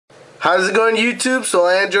How's it going, YouTube? So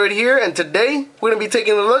Android here, and today we're going to be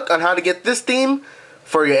taking a look on how to get this theme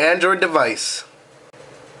for your Android device.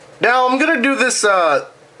 Now I'm going to do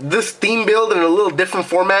this theme build in a little different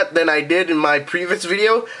format than I did in my previous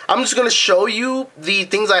video. I'm just going to show you the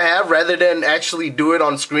things I have rather than actually do it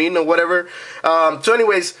on screen or whatever. So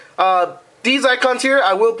anyways, these icons here,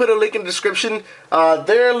 I will put a link in the description.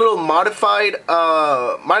 They're a little modified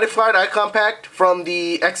icon pack from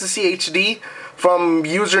the Ecstasy HD. From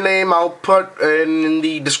username, I'll put in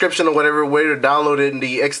the description or whatever way to download it in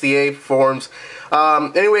the XDA forms.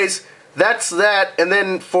 Anyways, that's that. And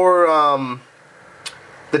then for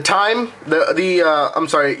the time,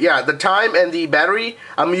 the time and the battery,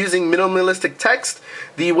 I'm using Minimalistic Text.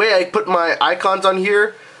 The way I put my icons on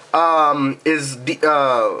here is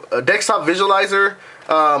a desktop visualizer.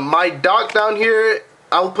 My dock down here,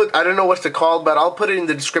 I don't know what's it called, but I'll put it in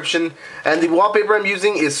the description. And the wallpaper I'm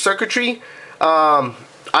using is circuitry.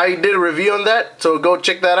 I did a review on that, so go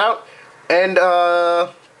check that out. And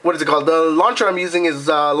what is it called? The launcher I'm using is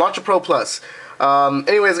Launcher Pro Plus.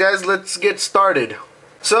 Anyways, guys, let's get started.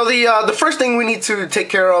 So the first thing we need to take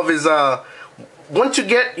care of is once you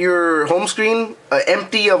get your home screen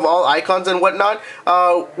empty of all icons and whatnot,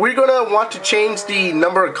 we're gonna want to change the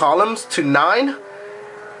number of columns to 9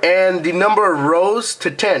 and the number of rows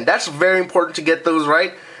to 10. That's very important to get those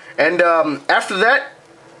right. And after that,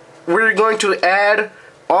 we're going to add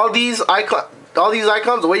all these icons.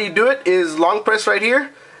 The way you do it is long press right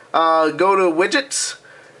here, go to widgets,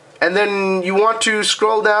 and then you want to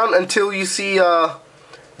scroll down until you see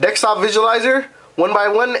desktop visualizer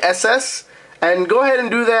 1x1 SS, and go ahead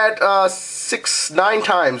and do that 9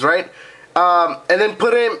 times, right? And then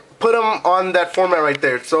put them on that format right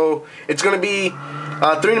there. So it's gonna be 3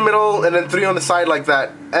 in the middle and then 3 on the side like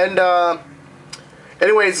that. And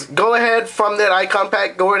anyways, go ahead from that icon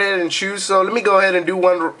pack, go ahead and choose. So let me go ahead and do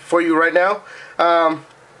one for you right now. I'm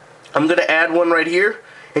going to add one right here.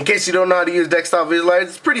 In case you don't know how to use desktop visualizer,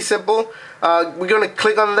 it's pretty simple. We're going to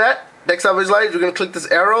click on that, desktop visualizer. We're going to click this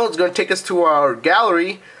arrow. It's going to take us to our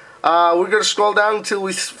gallery. We're going to scroll down until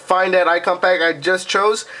we find that icon pack I just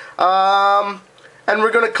chose. And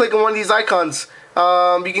we're going to click on one of these icons.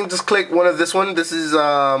 You can just click one of this one. This is...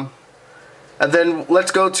 and then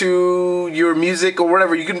let's go to your music or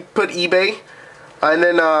whatever. You can put eBay, and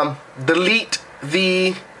then delete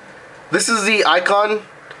the. This is the icon.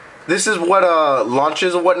 This is what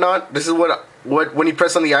launches or whatnot. This is what when you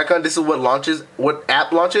press on the icon. This is what launches. What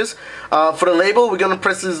app launches. For the label, we're gonna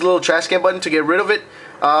press this little trash can button to get rid of it.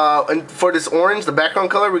 And for this orange, the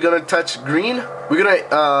background color, we're gonna touch green. We're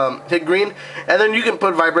gonna hit green, and then you can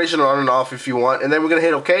put vibration on and off if you want. And then we're gonna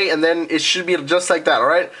hit OK, and then it should be just like that. All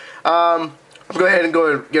right. Go ahead and go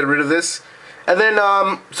and get rid of this, and then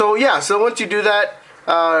so once you do that,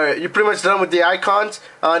 you're pretty much done with the icons.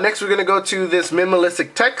 Next we're gonna go to this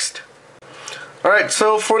minimalistic text. Alright,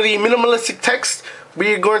 so for the minimalistic text,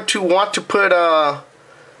 we're going to want to put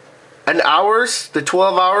an hours, the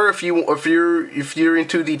 12-hour. If you're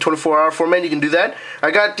into the 24-hour format, you can do that.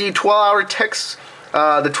 I got the 12-hour text,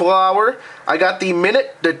 the 12-hour. I got the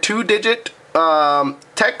minute, the 2-digit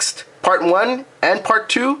text, part 1 and part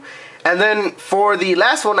 2. And then for the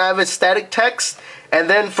last one, I have a static text. And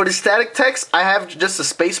then for the static text, I have just a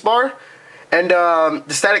space bar. And the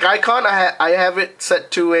static icon, I have it set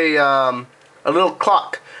to a little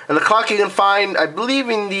clock. And the clock you can find, I believe,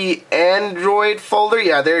 in the Android folder.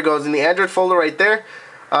 Yeah, there it goes, in the Android folder right there.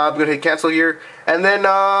 I'm going to hit cancel here. And then,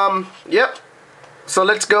 yep. So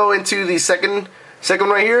let's go into the second one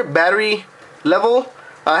right here, battery level.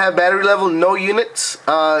 I have battery level, no units,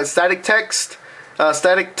 static text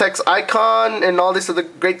icon, and all this other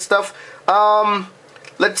great stuff.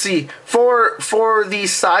 Let's see, for the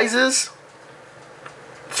sizes,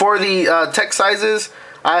 for the text sizes,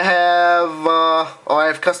 I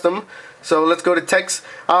have custom. So let's go to text.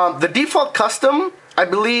 The default custom, I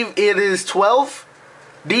believe it is 12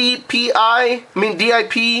 DIP.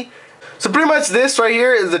 So pretty much this right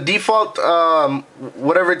here is the default,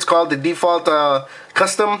 whatever it's called, the default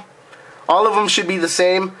custom. All of them should be the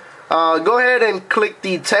same. Go ahead and click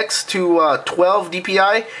the text to 12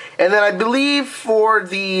 DPI, and then I believe for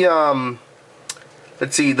the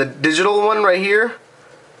let's see, the digital one right here,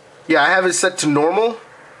 yeah, I have it set to normal.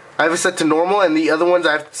 And the other ones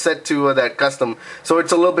I've set to that custom, so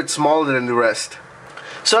it's a little bit smaller than the rest.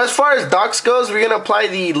 So as far as docks goes, we're gonna apply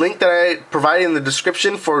the link that I provided in the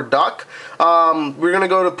description for dock. We're gonna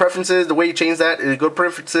go to preferences. The way you change that is go to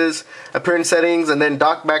preferences, appearance settings, and then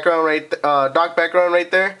dock background right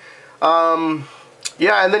there.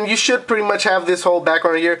 yeah, and then you should pretty much have this whole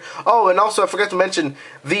background here. Oh, and also I forgot to mention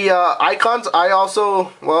the icons. I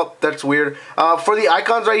also, well, that's weird. For the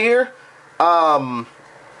icons right here, I'm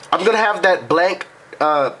gonna have that blank.png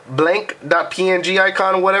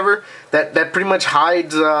icon or whatever that pretty much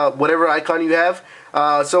hides whatever icon you have.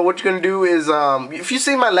 So what you're gonna do is, if you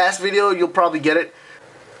see my last video, you'll probably get it.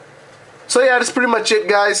 So yeah, that's pretty much it,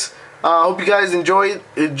 guys. Hope you guys enjoyed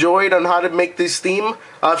on how to make this theme.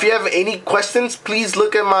 If you have any questions, please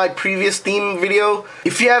look at my previous theme video.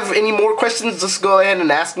 If you have any more questions, just go ahead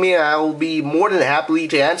and ask me. I will be more than happy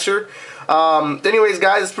to answer. Anyways,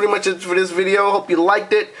 guys, that's pretty much it for this video. Hope you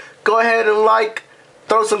liked it. Go ahead and like,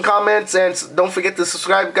 throw some comments, and don't forget to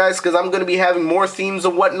subscribe, guys, because I'm going to be having more themes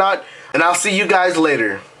and whatnot. And I'll see you guys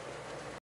later.